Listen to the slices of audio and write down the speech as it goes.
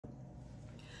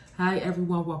Hi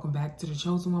everyone, welcome back to The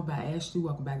Chosen One by Ashley.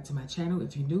 Welcome back to my channel.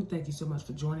 If you're new, thank you so much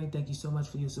for joining. Thank you so much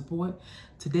for your support.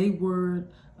 Today's word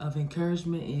of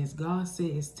encouragement is God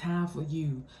said it's time for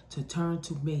you to turn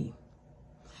to me.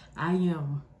 I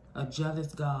am a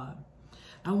jealous God.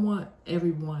 I want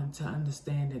everyone to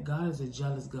understand that God is a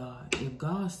jealous God. If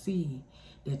God see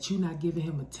that you're not giving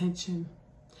him attention,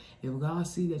 if God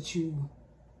see that you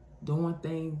doing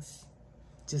things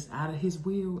just out of his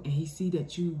will, and he see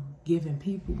that you giving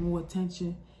people more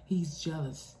attention, he's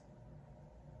jealous.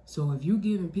 So if you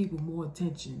giving people more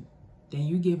attention than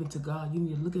you giving to God, you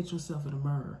need to look at yourself in the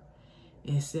mirror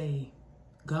and say,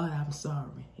 God, I'm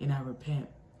sorry, and I repent.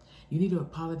 You need to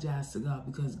apologize to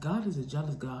God, because God is a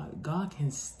jealous God. God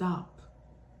can stop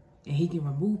and he can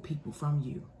remove people from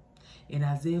you. In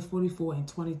Isaiah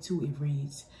 44:22, it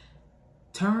reads,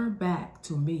 turn back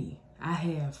to me. I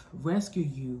have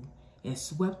rescued you and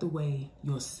swept away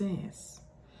your sins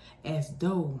as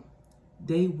though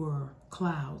they were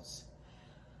clouds.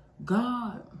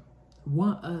 God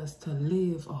wants us to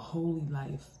live a holy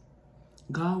life.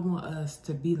 God wants us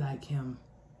to be like him.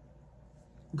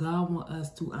 God wants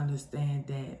us to understand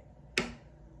that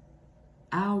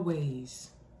our ways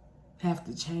have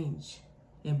to change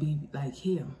and be like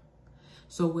him.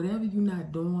 So whatever you're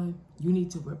not doing, you need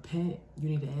to repent. You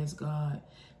need to ask God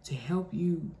to help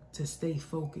you to stay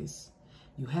focused.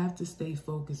 You have to stay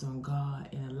focused on God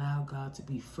and allow God to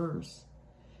be first.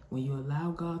 When you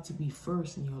allow God to be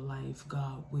first in your life,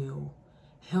 God will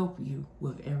help you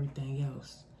with everything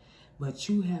else. But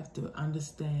you have to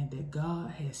understand that God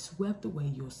has swept away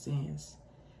your sins.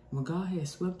 When God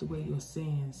has swept away your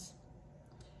sins,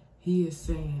 he is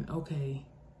saying, okay,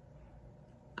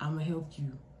 I'm going to help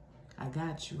you. I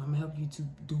got you. I'm going to help you to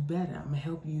do better. I'm going to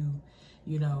help you,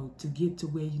 to get to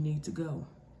where you need to go.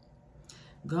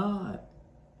 God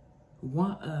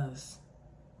wants us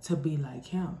to be like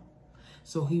him.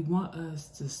 So he wants us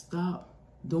to stop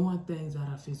doing things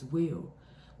out of his will.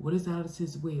 What is out of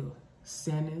his will?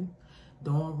 Sinning,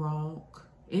 doing wrong.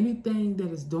 Anything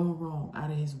that is doing wrong out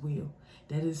of his will,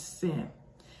 that is sin.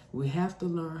 We have to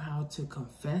learn how to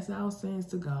confess our sins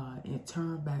to God and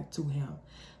turn back to him.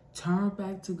 Turn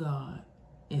back to God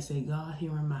and say, God,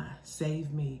 here am I.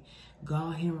 Save me.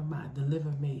 God, here am I.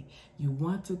 Deliver me. You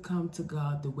want to come to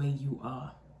God the way you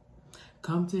are.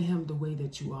 Come to him the way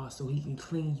that you are so he can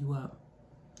clean you up.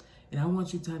 And I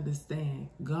want you to understand,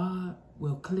 God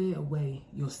will clear away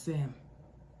your sin.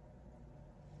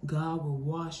 God will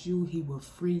wash you. He will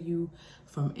free you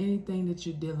from anything that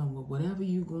you're dealing with. Whatever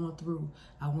you're going through,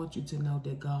 I want you to know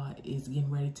that God is getting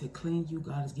ready to clean you.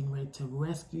 God is getting ready to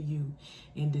rescue you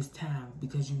in this time,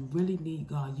 because you really need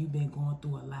God. You've been going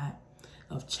through a lot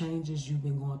of changes. You've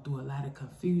been going through a lot of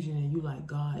confusion, and you like,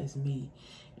 God, is me,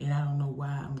 and I don't know why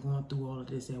I'm going through all of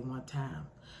this at one time.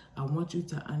 I want you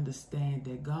to understand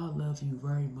that God loves you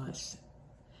very much.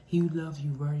 He loves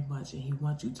you very much, and he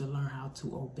wants you to learn how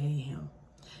to obey him.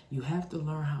 You have to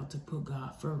learn how to put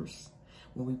God first.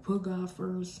 When we put God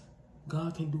first,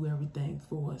 God can do everything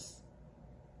for us.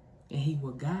 And he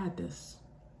will guide us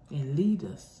and lead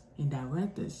us and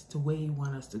direct us to where he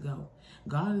wants us to go.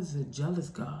 God is a jealous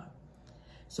God.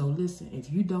 So listen,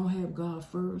 if you don't have God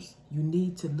first, you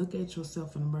need to look at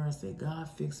yourself in the mirror and say, God,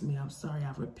 fix me. I'm sorry.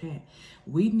 I repent.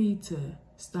 We need to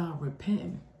start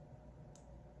repenting.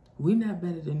 We're not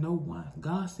better than no one.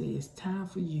 God said it's time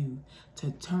for you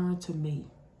to turn to me.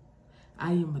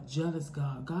 I am a jealous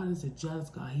God. God is a jealous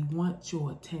God. He wants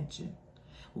your attention.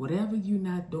 Whatever you're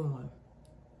not doing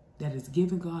that is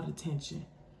giving God attention,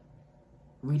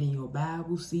 reading your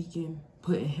Bible, seeking,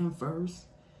 putting him first,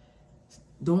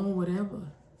 doing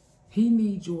whatever, he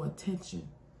needs your attention.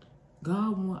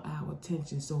 God wants our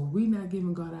attention. So if we're not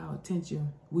giving God our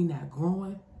attention, we're not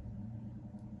growing.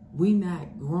 We're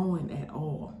not growing at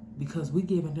all, because we're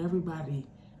giving everybody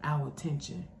our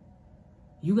attention.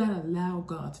 You got to allow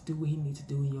God to do what he needs to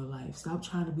do in your life. Stop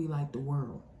trying to be like the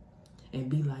world and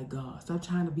be like God. Stop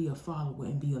trying to be a follower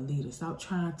and be a leader. Stop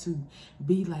trying to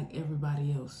be like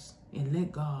everybody else, and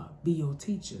let God be your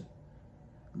teacher.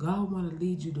 God want to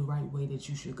lead you the right way that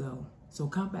you should go. So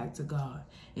come back to God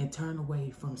and turn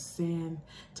away from sin,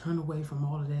 turn away from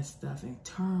all of that stuff, and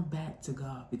turn back to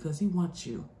God, because he wants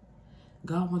you.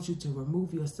 God wants you to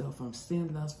remove yourself from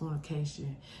sin, lust,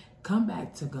 fornication. Come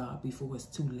back to God before it's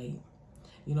too late.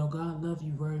 God loves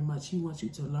you very much. He wants you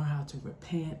to learn how to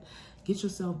repent. Get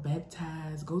yourself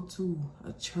baptized. Go to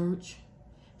a church.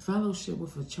 Fellowship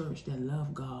with a church that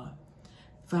loves God.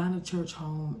 Find a church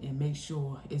home and make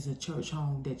sure it's a church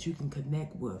home that you can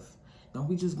connect with. Don't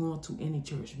be just going to any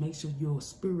church. Make sure your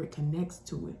spirit connects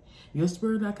to it. If your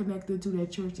spirit not connected to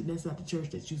that church, then that's not the church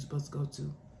that you're supposed to go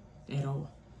to at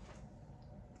all.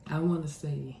 I want to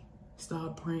say,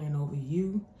 start praying over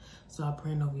you, start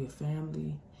praying over your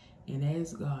family, and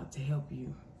ask God to help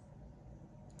you.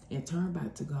 And turn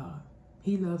back to God.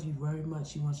 He loves you very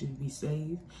much. He wants you to be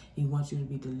saved. He wants you to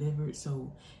be delivered.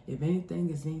 So if anything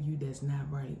is in you that's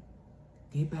not right,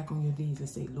 get back on your knees and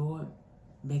say, Lord,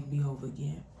 make me over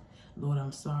again. Lord,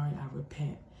 I'm sorry. I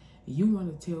repent. You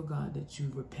want to tell God that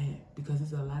you repent, because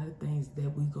there's a lot of things that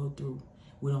we go through.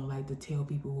 We don't like to tell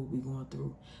people what we're going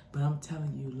through. But I'm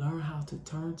telling you, learn how to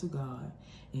turn to God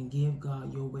and give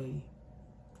God your way.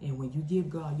 And when you give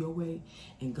God your way,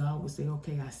 and God will say,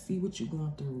 okay, I see what you're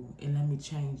going through, and let me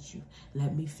change you.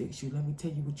 Let me fix you. Let me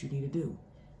tell you what you need to do.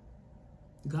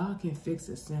 God can fix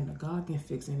a sinner. God can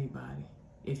fix anybody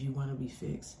if you want to be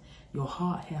fixed. Your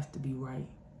heart has to be right.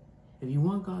 If you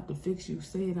want God to fix you,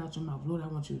 say it out your mouth. Lord, I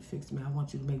want you to fix me. I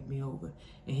want you to make me over.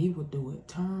 And he will do it.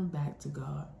 Turn back to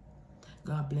God.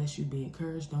 God bless you. Be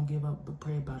encouraged. Don't give up, but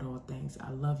pray about all things.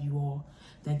 I love you all.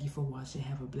 Thank you for watching.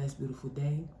 Have a blessed, beautiful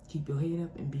day. Keep your head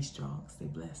up and be strong. Stay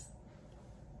blessed.